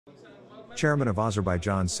Chairman of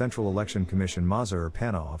Azerbaijan's Central Election Commission Mazahir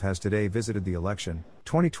Panahov has today visited the election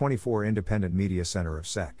 2024 Independent Media Center of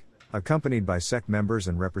CEC. Accompanied by CEC members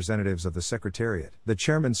and representatives of the secretariat, the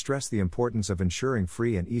chairman stressed the importance of ensuring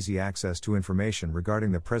free and easy access to information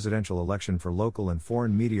regarding the presidential election for local and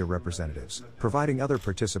foreign media representatives, providing other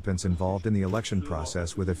participants involved in the election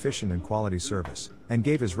process with efficient and quality service, and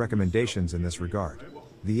gave his recommendations in this regard.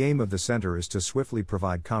 The aim of the center is to swiftly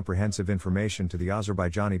provide comprehensive information to the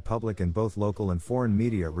Azerbaijani public in both local and foreign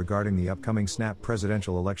media regarding the upcoming snap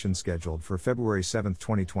presidential election scheduled for February 7,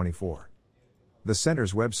 2024. The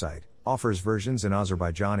center's website offers versions in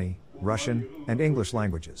Azerbaijani, Russian, and English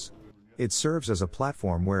languages. It serves as a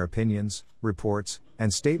platform where opinions, reports,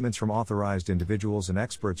 and statements from authorized individuals and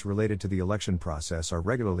experts related to the election process are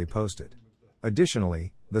regularly posted.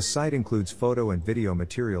 Additionally, the site includes photo and video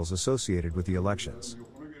materials associated with the elections.